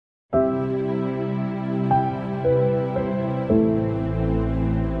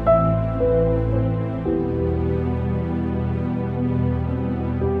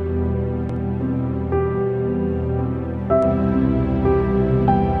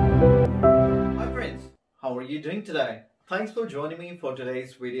are you doing today? Thanks for joining me for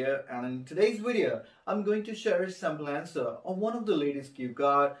today's video, and in today's video I'm going to share a simple answer of one of the latest cue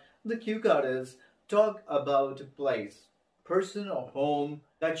card. The cue card is talk about a place, person or home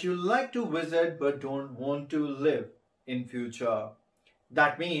that you like to visit but don't want to live in future.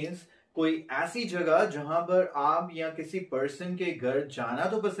 That means कोई ऐसी जगह जहां पर आप या किसी person के घर जाना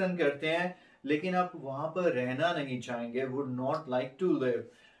तो पसंद करते हैं लेकिन आप वहां पर रहना नहीं चाहेंगे, would not like to live.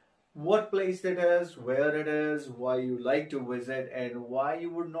 What place it is, where it is, why you like to visit, and why you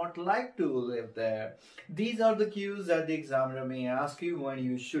would not like to live there. These are the cues that the examiner may ask you when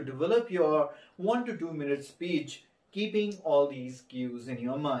you should develop your 1 to 2 minute speech, keeping all these cues in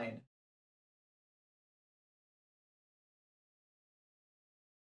your mind.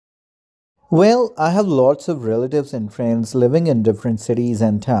 Well, I have lots of relatives and friends living in different cities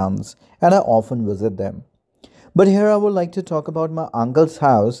and towns, and I often visit them. But here I would like to talk about my uncle's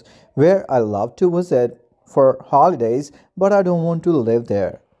house where I love to visit for holidays, but I don't want to live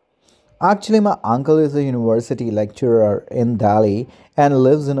there. Actually, my uncle is a university lecturer in Gali and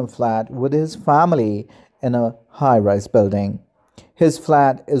lives in a flat with his family in a high-rise building. His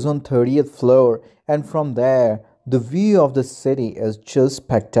flat is on 30th floor, and from there the view of the city is just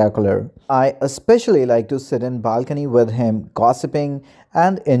spectacular. I especially like to sit in balcony with him, gossiping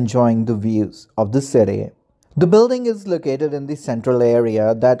and enjoying the views of the city. The building is located in the central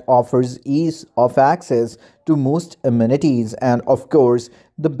area that offers ease of access to most amenities, and of course,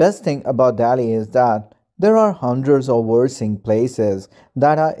 the best thing about Delhi is that there are hundreds of working places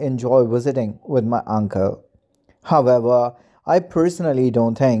that I enjoy visiting with my uncle. However, I personally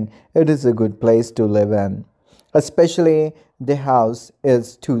don't think it is a good place to live in. Especially the house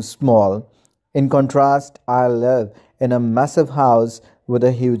is too small. In contrast, I live in a massive house with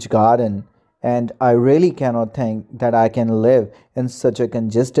a huge garden, and I really cannot think that I can live in such a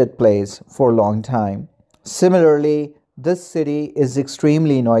congested place for a long time. Similarly, this city is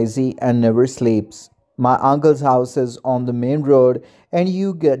extremely noisy and never sleeps. My uncle's house is on the main road and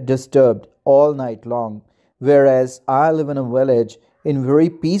you get disturbed all night long, whereas I live in a village in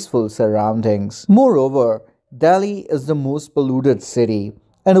very peaceful surroundings. Moreover, Delhi is the most polluted city,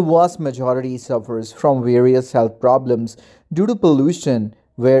 and a vast majority suffers from various health problems due to pollution,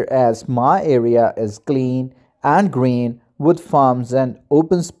 whereas my area is clean and green with farms and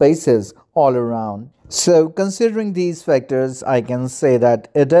open spaces all around. So, considering these factors, I can say that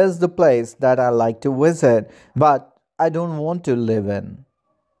it is the place that I like to visit, but I don't want to live in.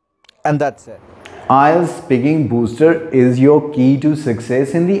 And that's it. IELTS Speaking Booster is your key to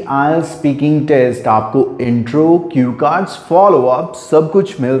success in the IELTS Speaking Test. आपको intro, cue cards, follow up सब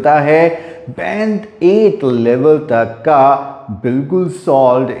कुछ मिलता है band 8 level तक का, बिल्कुल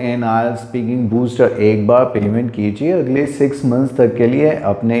solve in IELTS Speaking Booster. एक बार payment कीजिए, अगले 6 मंथ्स तक के लिए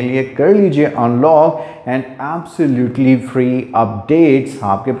अपने लिए कर लीजिए unlock, and absolutely free updates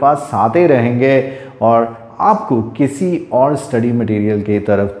आपके पास आते रहेंगे और आपको किसी और स्टडी मटेरियल की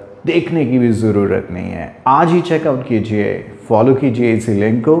तरफ देखने की भी ज़रूरत नहीं है. आज ही चेकआउट कीजिए, फॉलो कीजिए इसी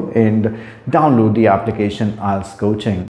लिंक को and download the application IELTS coaching.